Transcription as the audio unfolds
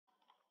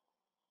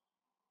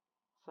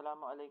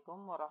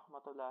Assalamualaikum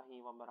warahmatullahi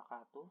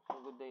wabarakatuh. So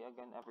good day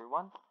again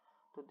everyone.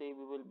 Today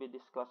we will be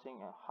discussing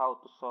how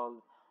to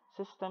solve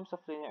systems of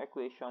linear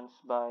equations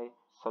by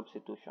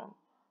substitution.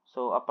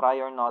 So a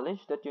prior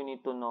knowledge that you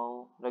need to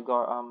know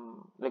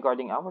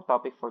regarding our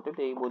topic for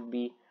today would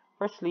be,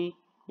 firstly,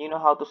 you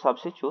know how to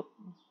substitute,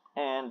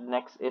 and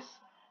next is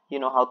you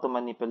know how to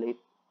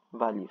manipulate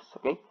values.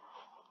 Okay,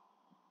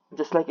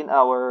 just like in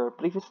our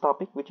previous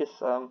topic, which is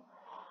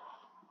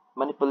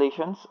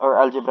manipulations or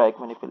algebraic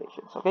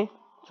manipulations. Okay,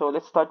 so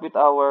let's start with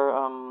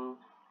our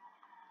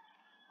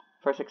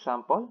first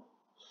example.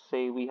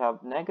 Say we have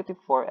negative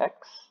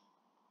 4x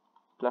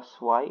plus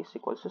y is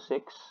equals to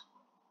 6.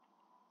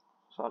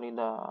 Sorry,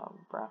 the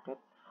bracket,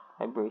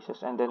 I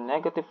braces. And then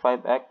negative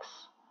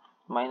 5x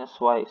minus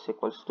y is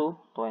equals to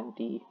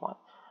 21.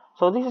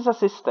 So this is a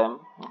system,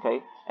 okay?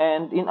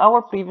 And in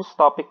our previous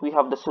topic, we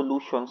have the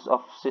solutions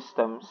of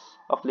systems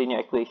of linear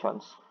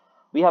equations.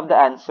 We have the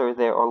answer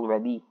there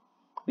already.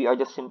 We are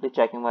just simply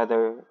checking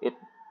whether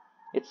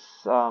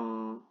it's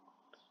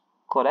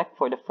correct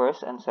for the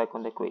first and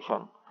second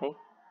equation. Okay.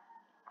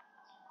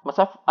 But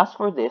as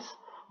for this,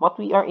 what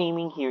we are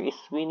aiming here is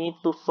we need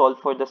to solve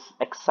for the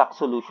exact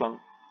solution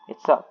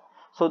itself.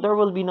 So there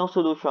will be no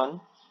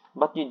solution,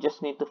 but you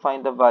just need to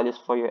find the values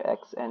for your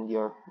x and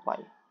your y.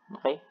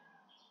 Okay.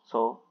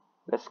 So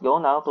let's go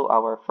now to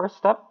our first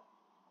step,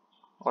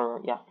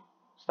 or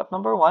step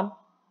number 1,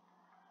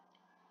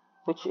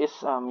 which is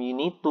you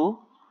need to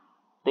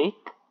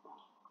take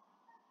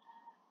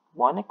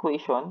one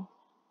equation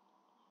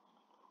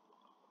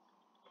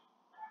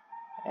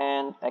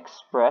and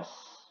express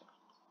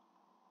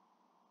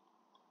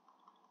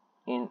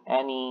in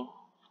any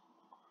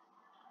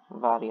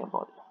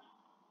variable.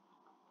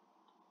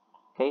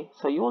 Okay,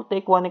 so you will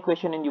take one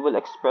equation and you will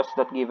express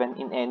that given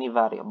in any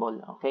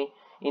variable. Okay,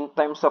 in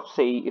terms of,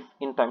 say, if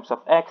in terms of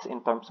x,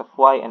 in terms of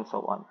y, and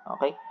so on.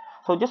 Okay,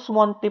 so just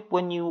one tip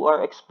when you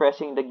are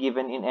expressing the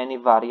given in any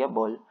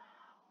variable.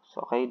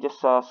 So okay,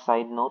 just a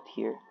side note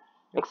here.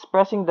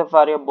 Expressing the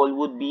variable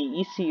would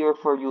be easier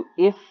for you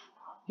if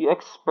you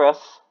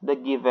express the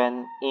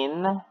given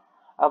in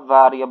a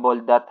variable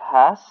that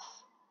has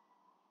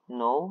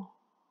no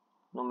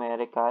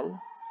numerical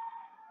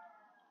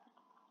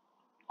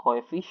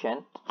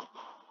coefficient.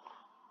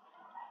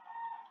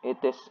 It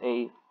is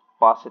a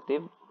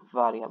positive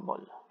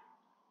variable.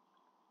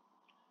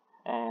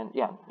 And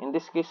yeah, in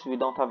this case, we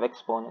don't have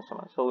exponents,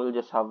 so we'll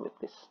just have with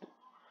this.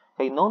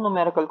 Okay, no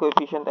numerical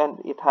coefficient, and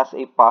it has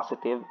a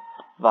positive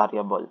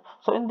variable.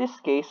 So in this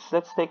case,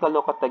 let's take a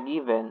look at the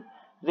given.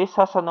 This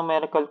has a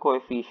numerical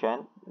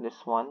coefficient, this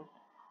one,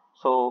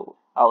 so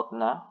out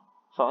na.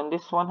 So and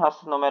this one has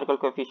numerical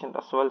coefficient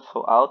as well,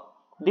 so out.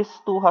 This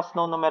 2 has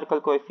no numerical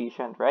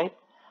coefficient, right?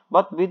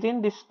 But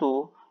within this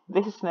 2,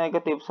 this is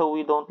negative, so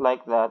we don't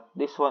like that.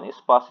 This one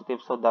is positive,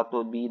 so that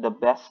would be the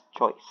best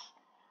choice.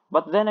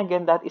 But then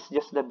again, that is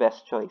just the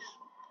best choice.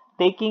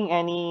 Taking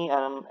any,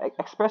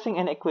 expressing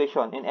an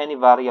equation in any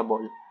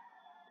variable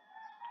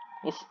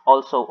is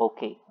also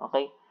okay,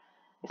 okay?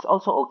 It's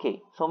also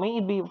okay. So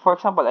maybe, for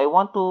example, I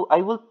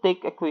will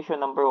take equation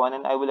number 1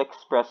 and I will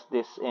express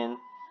this in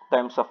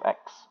terms of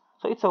x.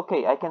 So it's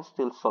okay. I can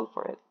still solve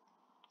for it.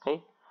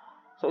 Okay?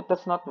 So it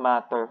does not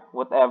matter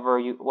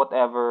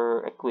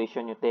whatever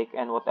equation you take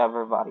and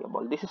whatever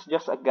variable. This is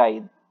just a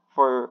guide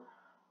for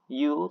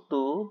you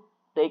to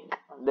take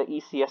the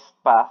easiest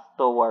path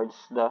towards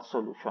the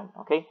solution.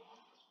 Okay?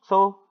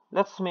 So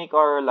let's make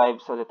our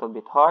lives a little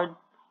bit hard.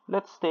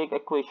 Let's take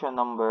equation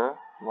number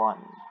 1.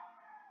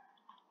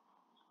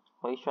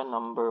 Equation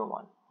number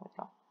 1.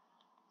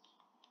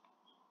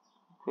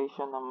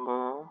 Equation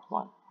number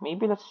 1.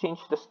 Maybe let's change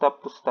the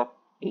step to step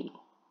A.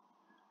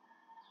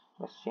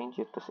 Let's change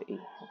it to A.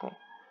 Okay.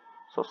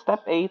 So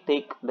step A,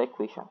 take the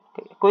equation.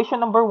 Okay. Equation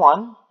number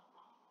 1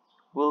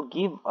 will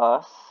give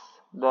us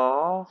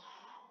the...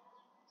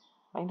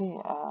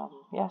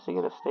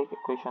 sige, let's take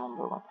equation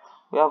number 1.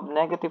 We have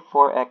negative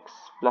 4x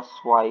plus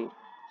y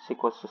is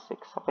equals to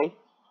 6. Okay.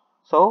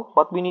 So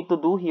what we need to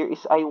do here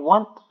is I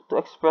want to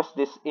express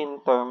this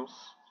in terms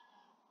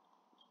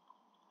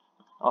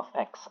of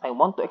x. I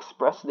want to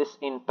express this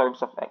in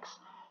terms of x,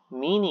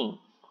 meaning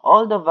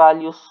all the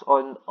values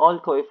on all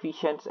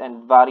coefficients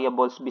and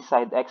variables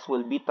beside x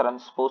will be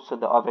transposed to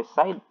the other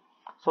side.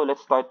 So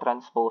let's start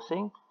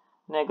transposing.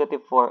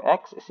 Negative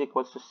 4x is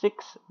equals to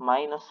 6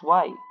 minus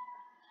y.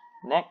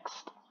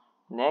 Next,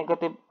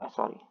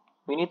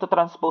 we need to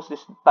transpose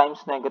this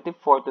times negative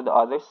 4 to the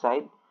other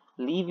side,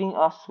 leaving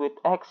us with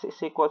x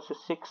is equals to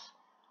 6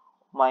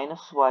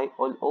 minus y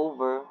all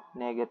over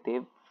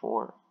negative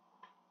 4.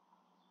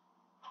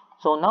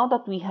 So now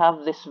that we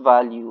have this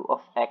value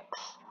of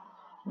x,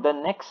 the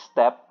next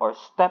step, or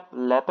step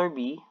letter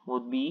B,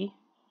 would be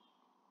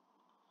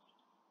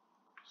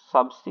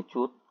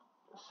substitute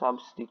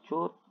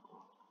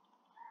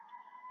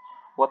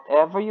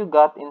whatever you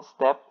got in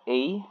step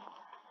A,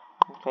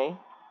 okay,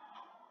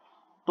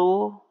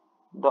 to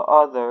the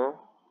other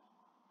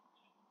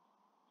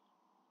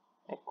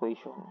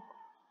equation.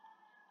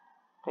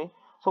 Okay,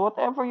 So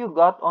whatever you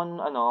got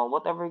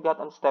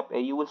on step A,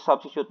 you will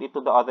substitute it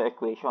to the other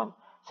equation.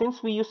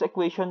 Since we use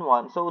equation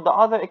 1, so the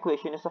other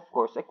equation is of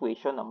course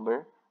equation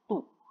number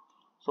 2.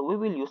 So we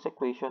will use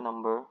equation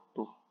number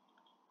 2.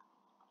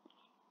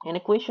 In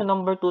equation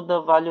number 2,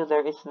 the value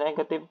there is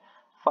negative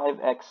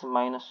 5x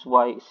minus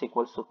y is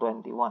equals to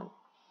 21.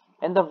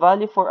 And the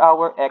value for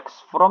our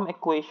x from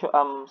equation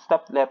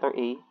step letter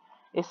A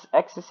is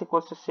x is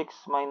equals to 6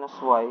 minus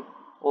y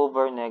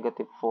over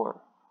negative 4.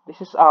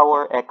 This is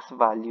our x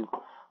value.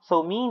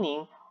 So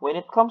meaning, when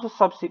it comes to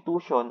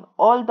substitution,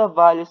 all the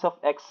values of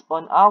x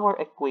on our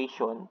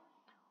equation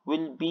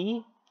will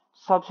be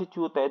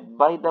substituted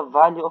by the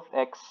value of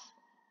x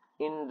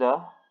in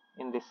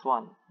this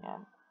one.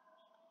 Yan.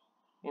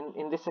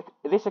 In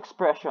this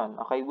expression,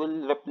 okay,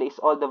 we'll replace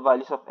all the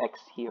values of x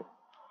here.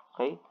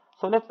 Okay?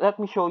 So let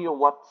me show you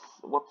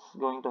what's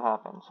going to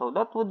happen. So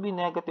that would be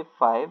negative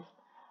 5.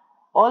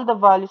 All the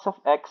values of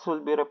x will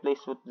be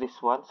replaced with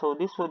this one. So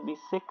this would be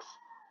 6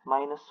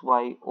 minus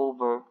y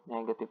over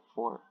negative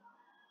 4.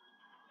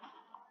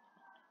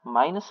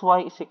 Minus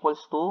y is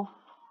equals to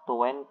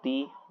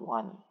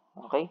 21.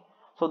 Okay?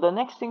 So the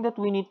next thing that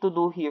we need to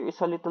do here is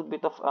a little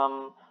bit of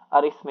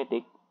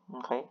arithmetic.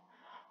 Okay?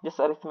 Just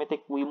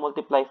arithmetic, we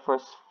multiply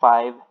first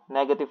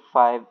negative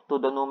 5 to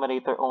the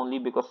numerator only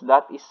because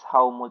that is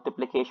how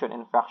multiplication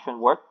and fraction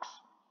works.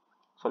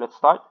 So let's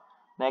start.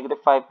 Negative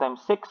 5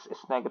 times 6 is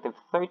negative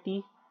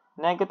 30.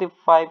 Negative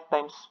 5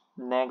 times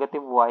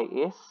negative y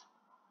is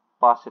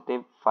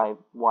positive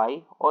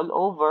 5y all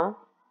over,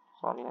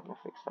 sorry, let me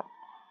fix that,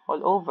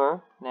 all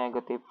over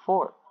negative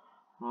 4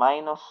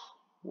 minus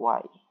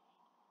y.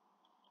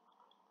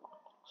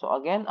 So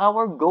again,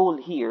 our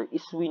goal here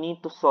is we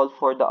need to solve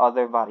for the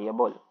other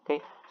variable.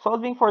 Okay,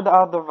 solving for the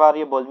other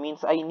variable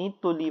means I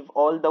need to leave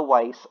all the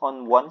y's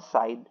on one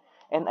side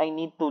and I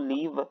need to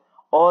leave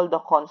all the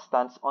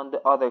constants on the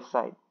other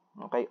side.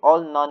 Okay,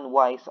 all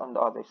non-y's on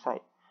the other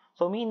side.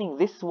 So meaning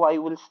this y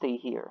will stay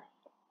here.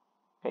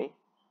 Okay,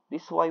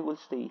 this y will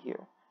stay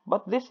here.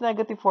 But this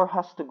negative 4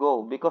 has to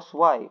go because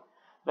why?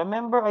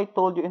 Remember I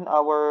told you in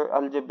our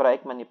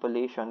algebraic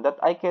manipulation that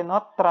I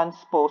cannot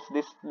transpose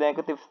this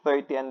negative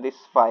 30 and this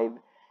 5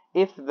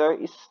 if there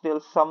is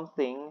still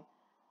something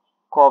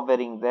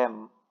covering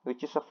them,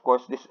 which is of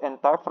course this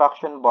entire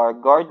fraction bar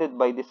guarded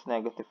by this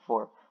negative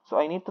 4. So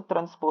I need to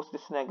transpose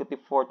this negative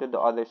 4 to the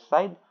other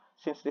side.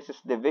 Since this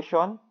is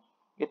division,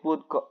 it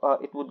would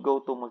go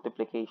to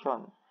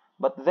multiplication.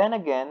 But then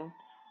again,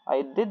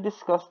 I did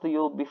discuss to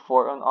you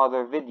before on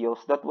other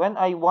videos that when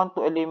I want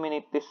to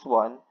eliminate this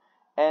one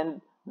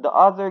and the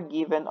other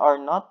given are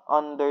not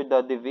under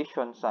the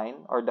division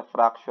sign or the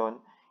fraction,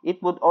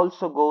 it would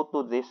also go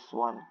to this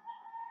one,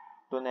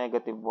 to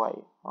negative y.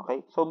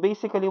 Okay, so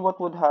basically what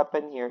would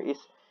happen here is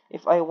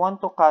if I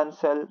want to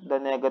cancel the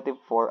negative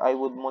 4, I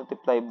would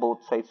multiply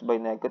both sides by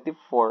negative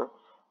 4,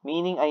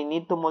 meaning I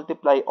need to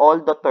multiply all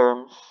the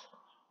terms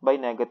by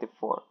negative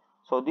 4.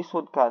 So this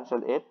would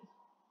cancel it,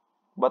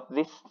 but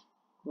this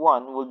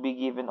one would be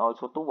given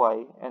also to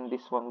y, and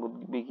this one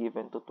would be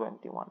given to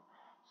 21.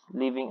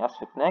 Leaving us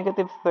with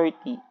negative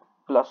 30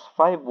 plus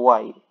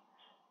 5y.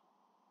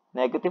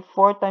 Negative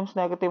 4 times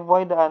negative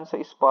y, the answer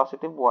is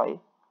positive y.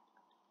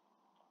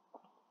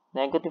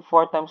 Negative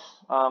 4 times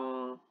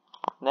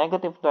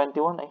negative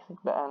 21, I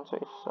think the answer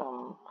is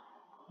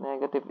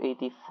negative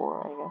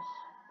 84, I guess.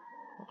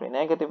 Okay,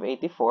 negative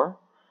 84.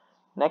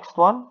 Next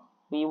one,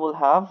 we will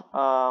have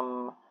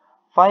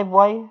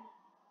 5y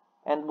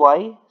and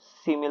y,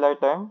 similar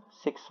term,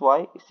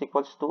 6y is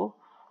equals to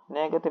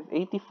negative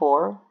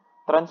 84.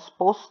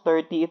 Transpose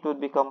 30, it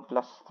would become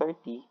plus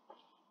 30,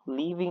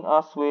 leaving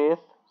us with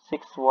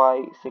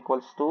 6y is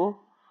equals to,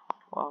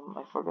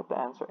 I forgot the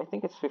answer. I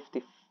think it's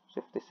 56.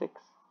 Is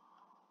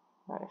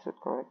it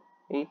correct?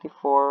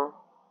 84.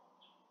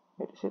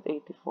 Wait, is it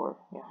 84?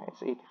 Yeah,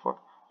 it's 84.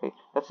 Okay,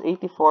 that's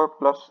 84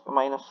 plus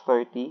minus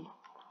 30.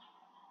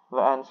 The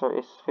answer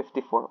is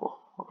 54. Oh,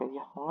 okay,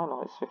 yeah,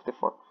 no, it's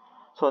 54.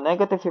 So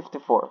negative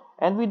 54.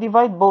 And we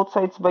divide both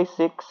sides by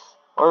 6,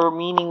 or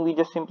meaning we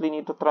just simply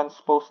need to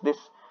transpose this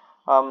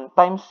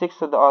times 6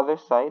 to the other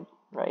side,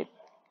 right?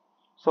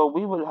 So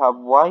we will have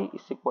y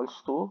is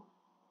equals to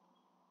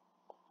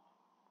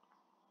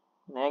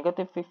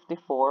negative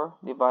 54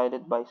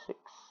 divided by 6.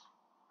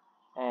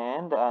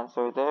 And the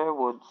answer there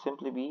would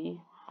simply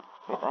be,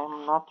 wait,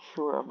 I'm not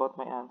sure about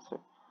my answer.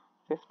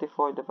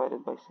 54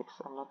 divided by 6.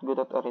 I'm not good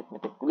at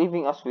arithmetic.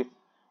 Leaving us with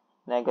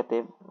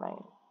negative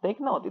 9. Take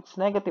note, it's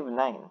negative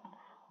 9.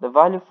 The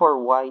value for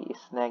y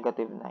is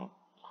negative 9.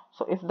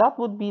 So if that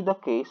would be the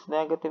case,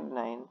 negative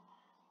 9,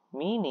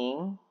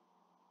 meaning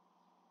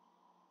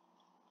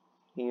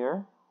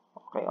here,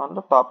 okay, on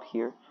the top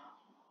here,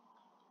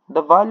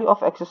 the value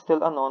of x is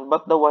still unknown,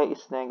 but the y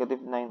is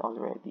negative 9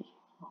 already.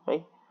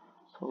 Okay,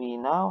 so we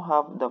now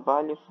have the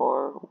value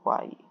for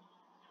y.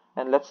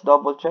 And let's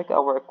double check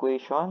our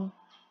equation.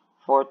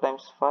 4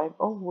 times 5.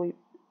 Oh, wait.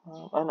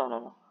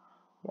 No.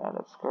 Yeah,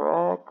 that's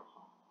correct.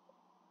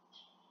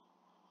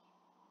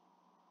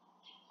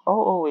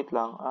 Oh, wait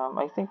lang.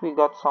 I think we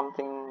got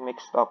something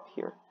mixed up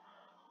here.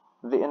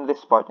 in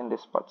this part.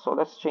 So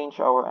let's change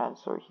our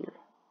answer here.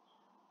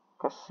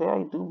 Kasi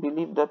I do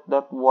believe that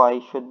that y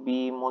should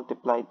be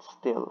multiplied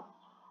still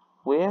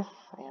with,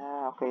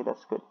 yeah, okay,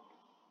 that's good.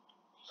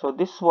 So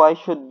this y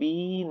should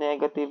be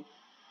negative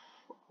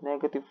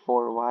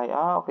 4y.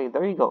 Ah, okay,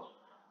 there you go.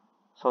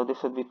 So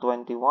this would be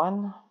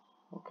 21.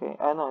 Okay,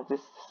 no,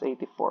 this is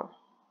 84.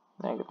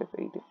 Negative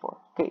 84.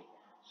 Okay,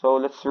 so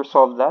let's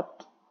resolve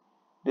that.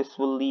 This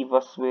will leave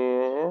us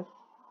with,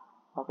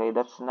 okay,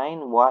 that's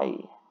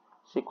 9y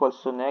is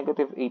equals to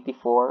negative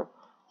 84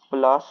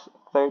 plus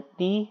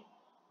 30.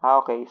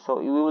 Okay, so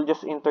we will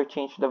just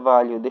interchange the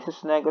value. This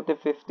is negative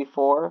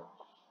 54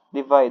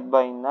 divide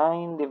by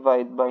 9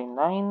 divide by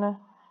 9,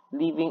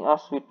 leaving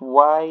us with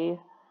y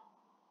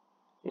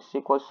is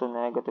equals to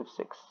negative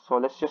 6. So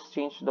let's just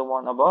change the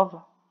one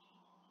above.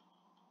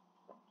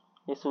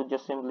 This would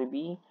just simply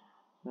be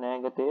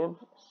negative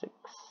 6.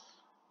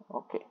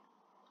 Okay.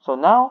 So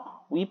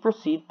now we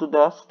proceed to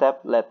the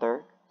step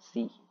letter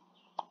C.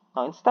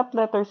 Now in step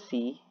letter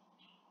C,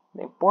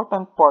 the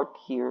important part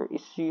here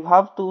is you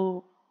have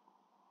to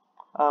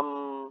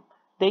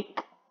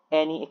take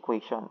any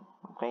equation.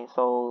 Okay,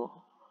 so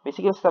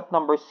basically step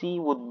number C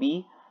would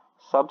be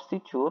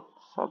substitute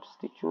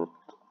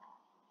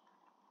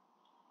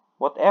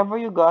whatever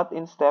you got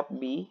in step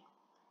B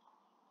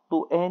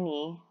to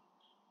any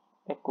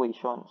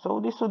equation.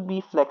 So this would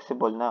be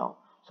flexible now.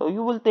 So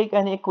you will take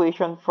any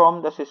equation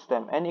from the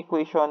system, any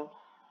equation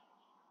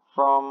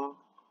from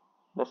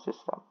the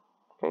system.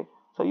 Okay,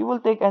 so you will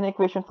take any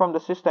equation from the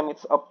system,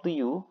 it's up to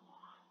you.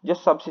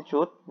 Just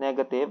substitute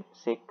negative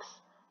 6.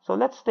 So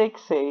let's take,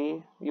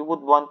 say, you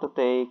would want to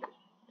take,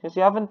 since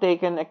you haven't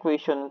taken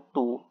equation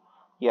 2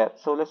 yet,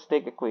 so let's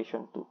take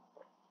equation 2.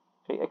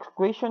 Okay,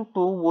 equation 2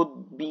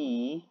 would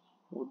be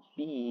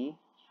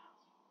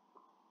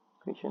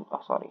equation,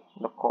 oh sorry,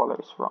 the color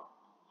is wrong.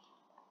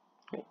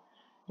 Okay,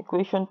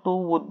 equation 2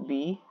 would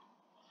be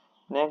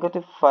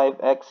negative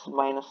 5x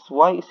minus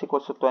y is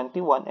equals to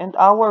 21, and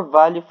our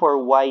value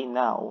for y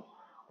now,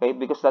 okay,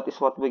 because that is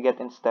what we get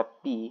in step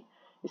P,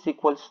 is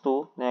equals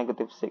to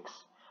negative 6.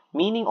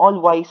 Meaning all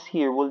y's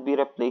here will be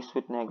replaced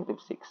with negative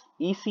 6.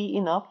 Easy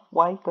enough.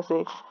 Why?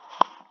 Kasi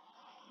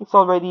it's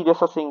already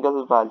just a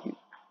single value.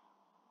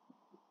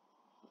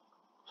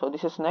 So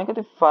this is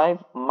negative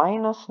 5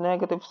 minus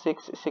negative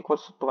 6 is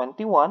equals to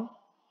 21.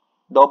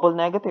 Double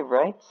negative,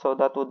 right? So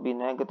that would be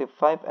negative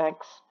 5x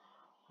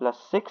plus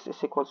 6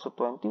 is equals to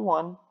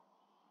 21.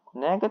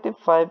 Negative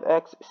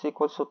 5x is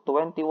equals to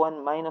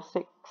 21 minus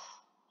 6.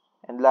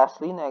 And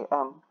lastly,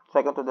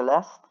 second to the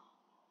last,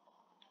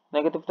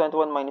 negative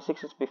 21 minus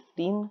 6 is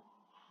 15.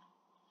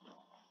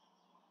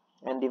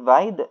 And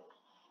divide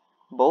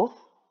both,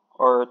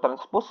 or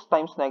transpose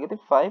times negative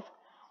 5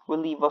 will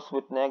leave us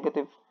with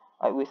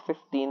with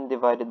 15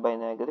 divided by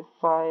negative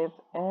 5,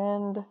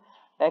 and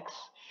x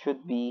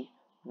should be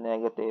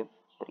negative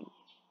 3.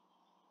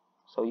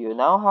 So you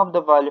now have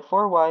the value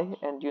for y,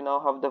 and you now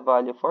have the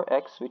value for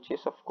x, which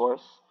is of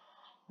course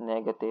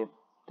negative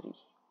 3.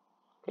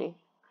 Okay.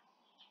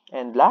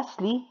 And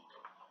lastly,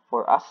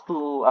 for us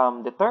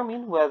to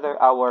determine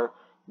whether our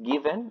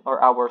given or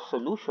our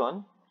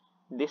solution,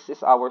 this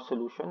is our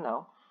solution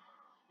now,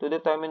 to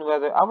determine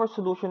whether our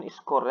solution is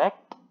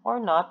correct or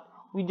not,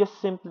 we just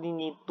simply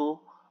need to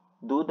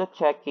do the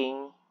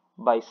checking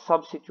by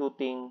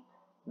substituting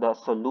the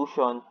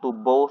solution to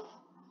both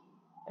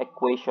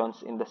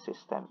equations in the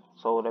system.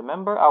 So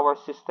remember, our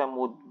system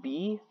would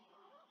be,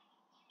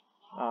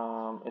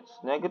 it's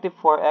negative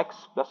 4x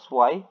plus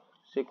y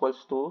is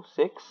equals to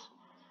 6,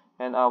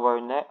 and our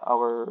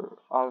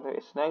other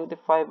is negative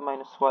 5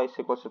 minus y is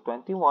equals to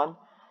 21,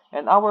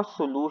 and our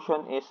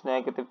solution is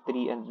negative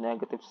 3 and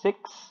negative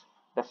 6.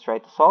 Let's try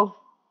to solve.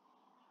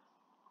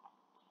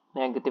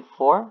 Negative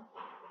 4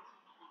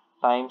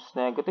 times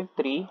negative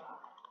 3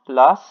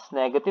 plus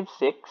negative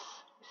 6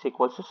 is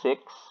equals to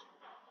 6.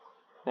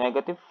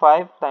 Negative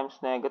 5 times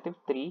negative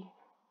 3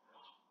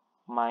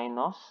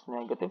 minus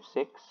negative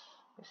 6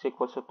 is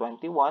equals to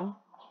 21.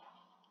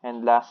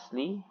 And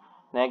lastly,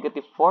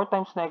 negative 4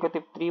 times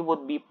negative 3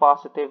 would be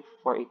positive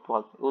for a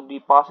 12. It would be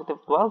positive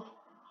 12.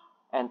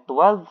 And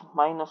 12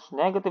 minus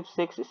negative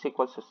 6 is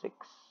equals to 6.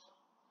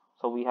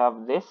 So we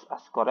have this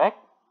as correct.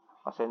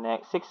 Kasi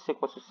 6 is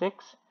equals to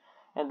 6.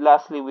 And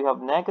lastly, we have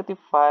negative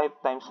 5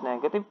 times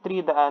negative 3.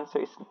 The answer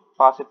is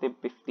positive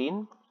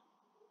 15.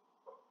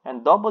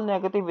 And double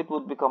negative, it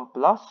would become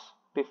plus.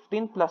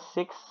 15 plus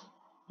 6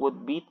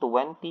 would be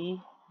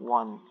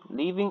 21.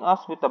 Leaving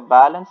us with a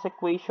balanced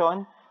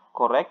equation,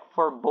 correct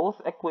for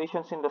both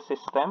equations in the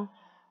system.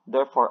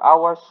 Therefore,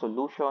 our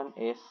solution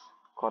is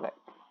correct.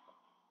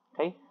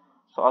 Okay?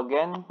 So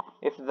again,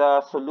 if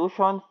the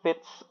solution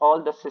fits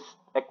all the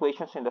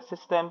equations in the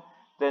system,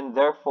 then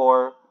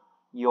therefore,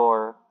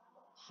 your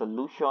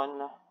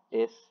solution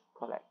is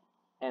correct.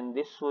 And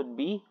this would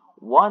be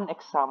one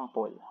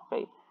example,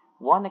 okay?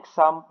 One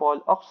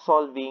example of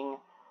solving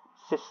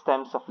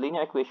systems of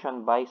linear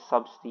equation by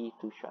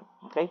substitution,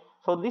 okay?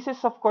 So this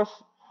is, of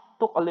course,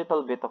 took a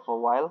little bit of a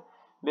while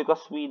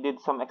because we did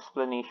some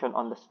explanation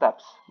on the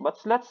steps. But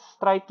let's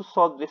try to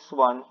solve this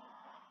one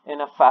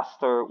in a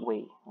faster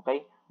way,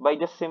 okay? By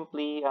just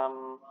simply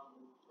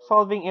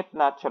solving it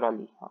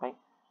naturally, okay?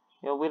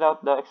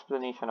 Without the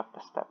explanation of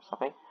the steps,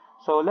 okay?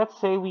 So let's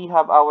say we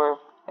have our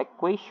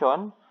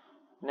equation,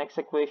 next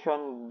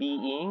equation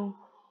being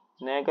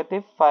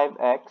negative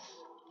 5x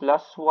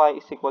plus y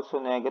is equal to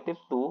negative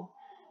 2,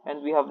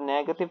 and we have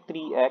negative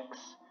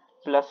 3x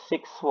plus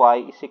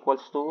 6y is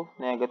equals to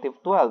negative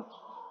 12.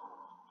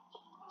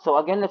 So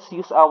again, let's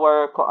use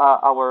our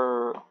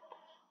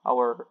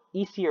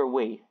easier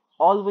way.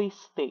 Always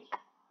take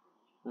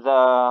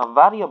the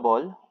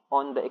variable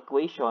on the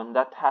equation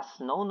that has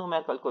no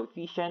numerical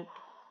coefficient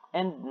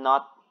and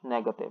not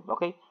negative.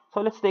 Okay,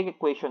 so let's take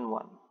equation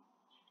 1.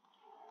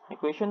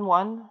 Equation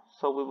 1,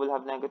 so we will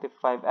have negative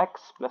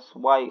 5x plus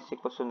y is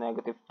equal to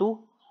negative 2.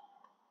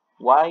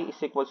 Y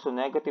is equal to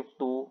negative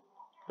 2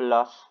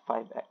 plus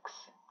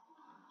 5x.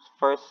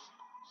 First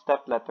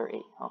step, letter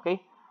A.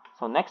 Okay,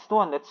 so next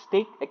one, let's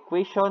take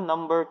equation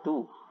number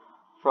 2.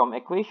 From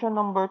equation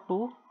number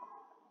 2,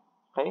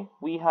 okay,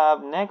 we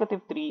have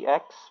negative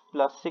 3x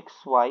plus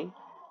 6y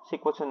is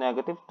equal to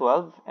negative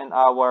 12, and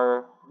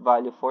our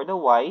value for the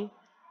y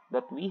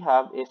that we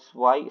have is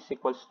y is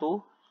equals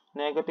to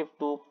negative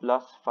 2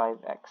 plus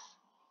 5x.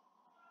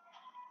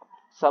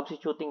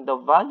 Substituting the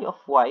value of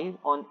y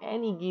on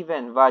any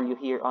given value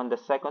here on the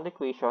second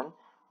equation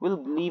will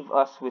leave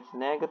us with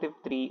negative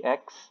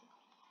 3x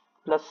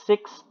plus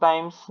 6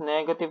 times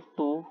negative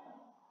 2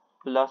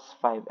 plus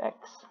 5x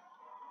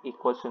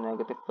equals to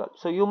negative 12.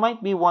 So you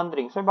might be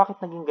wondering, sir,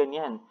 bakit naging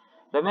ganyan?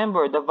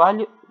 Remember,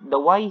 the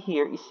y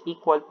here is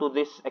equal to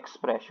this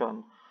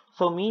expression.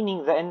 So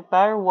meaning the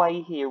entire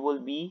y here will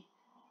be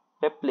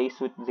replaced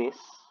with this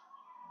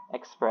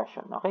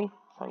expression. Okay?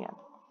 So yan.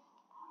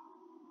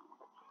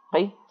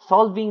 Okay?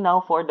 Solving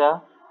now for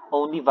the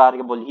only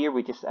variable here,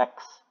 which is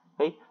x.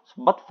 Okay?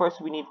 So, but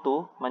first we need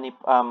to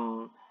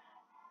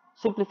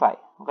simplify.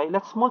 Okay?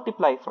 Let's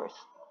multiply first,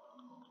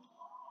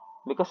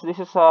 because this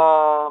is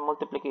a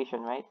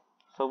multiplication, right?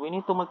 So we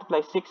need to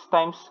multiply 6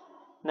 times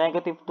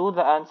negative 2,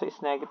 the answer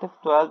is negative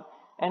 12,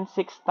 and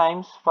 6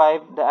 times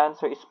 5, the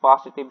answer is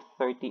positive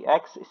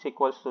 30x is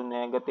equals to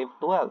negative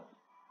 12.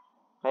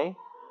 Okay,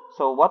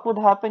 so what would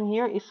happen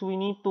here is we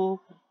need to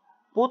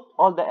put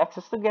all the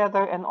x's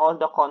together and all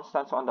the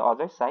constants on the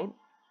other side.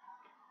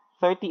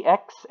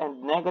 30x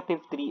and negative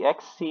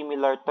 3x,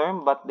 similar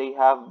term, but they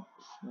have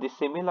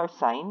dissimilar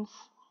signs,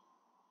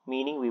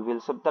 meaning we will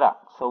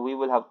subtract. So we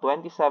will have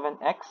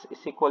 27x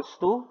is equals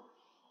to,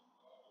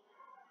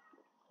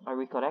 are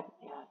we correct?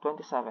 Yeah,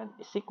 27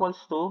 is equals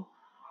to,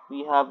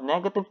 we have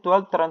negative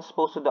 12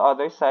 transposed to the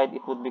other side,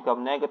 it would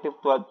become negative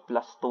 12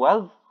 plus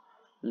 12,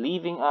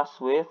 leaving us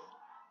with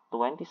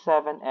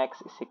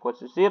 27x is equals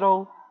to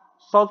 0.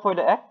 Solve for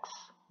the x,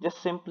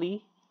 just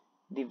simply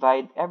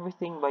divide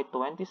everything by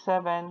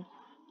 27.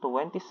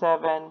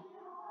 27,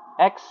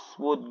 x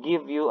would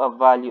give you a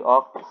value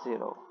of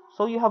 0.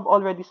 So you have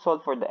already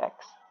solved for the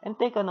x. And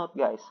take a note,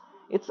 guys,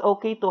 it's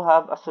okay to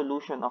have a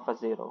solution of a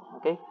 0,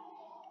 okay?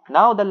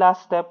 Now the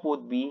last step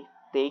would be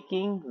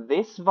taking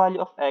this value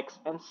of x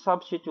and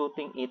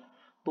substituting it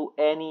to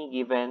any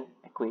given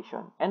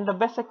equation. And the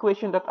best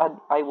equation that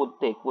I would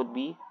take would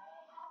be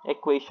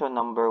equation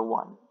number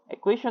 1.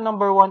 Equation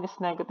number 1 is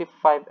negative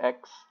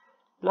 5x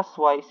plus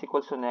y is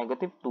equal to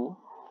negative 2,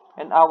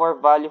 and our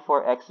value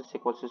for x is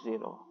equal to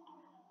 0.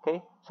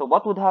 Okay, so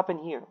what would happen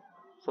here?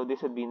 So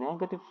this would be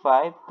negative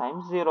 5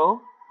 times 0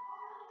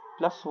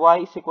 plus y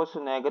is equal to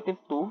negative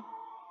 2.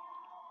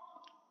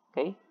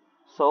 Okay,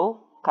 so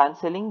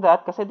canceling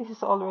that, kasi this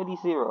is already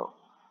 0.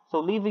 So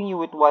leaving you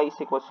with y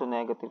is equal to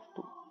negative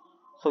 2.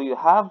 So you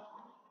have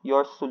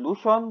your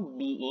solution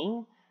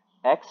being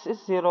x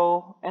is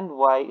 0 and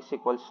y is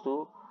equals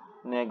to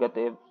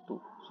negative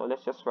 2. So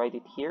let's just write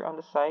it here on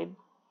the side.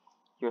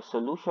 Your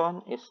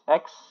solution is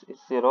x is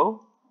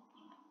 0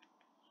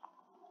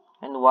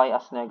 and y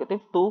as negative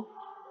 2.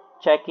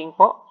 Checking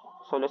po.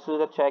 So let's do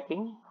the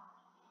checking.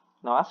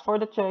 Now as for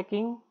the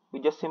checking, we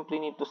just simply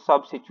need to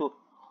substitute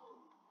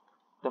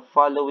the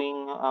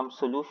following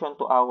solution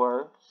to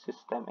our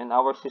system. And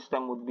our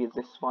system would be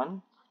this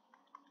one.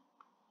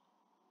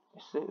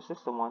 Is this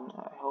the one?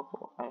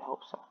 I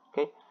hope so.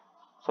 Okay.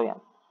 So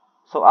yan.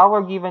 So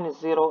our given is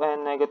 0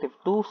 and negative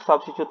 2.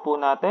 Substitute po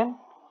natin.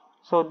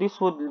 So this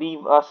would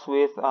leave us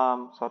with,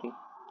 sorry.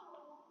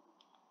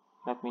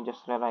 Let me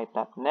just rewrite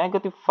that.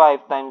 Negative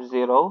 5 times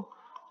 0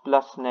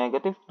 plus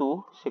negative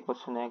 2 is equal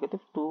to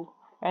negative 2.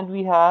 And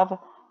we have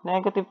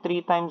negative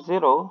 3 times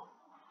 0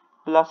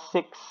 plus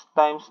 6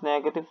 times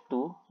negative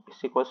 2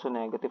 is equal to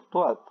negative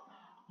 12.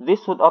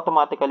 This would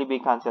automatically be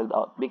cancelled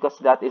out because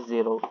that is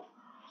 0.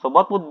 So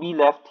what would be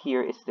left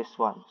here is this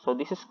one. So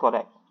this is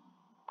correct.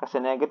 Kasi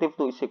negative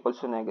 2 is equal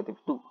to negative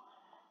 2.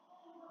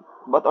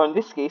 But on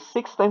this case,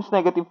 6 times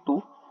negative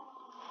 2,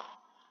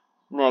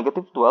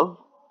 negative 12.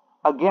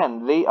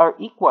 Again, they are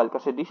equal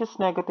kasi this is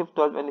negative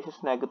 12 and this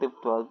is negative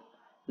 12,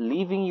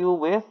 leaving you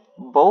with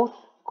both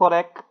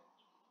correct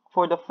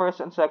for the first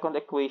and second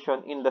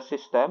equation in the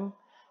system.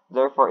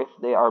 Therefore, if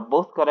they are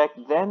both correct,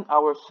 then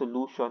our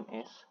solution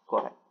is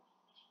correct.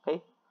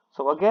 Okay?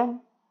 So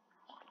again,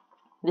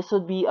 This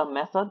would be a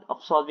method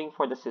of solving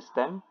for the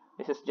system.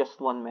 This is just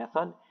one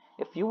method.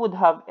 If you would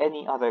have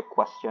any other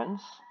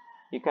questions,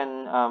 you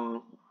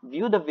can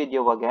view the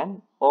video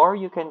again, or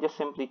you can just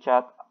simply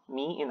chat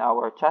me in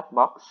our chat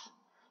box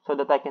so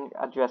that I can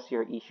address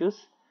your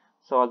issues.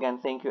 So again,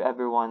 thank you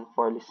everyone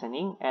for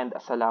listening, and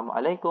Assalamu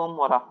alaikum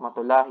wa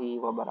rahmatullahi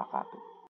wa barakatuh.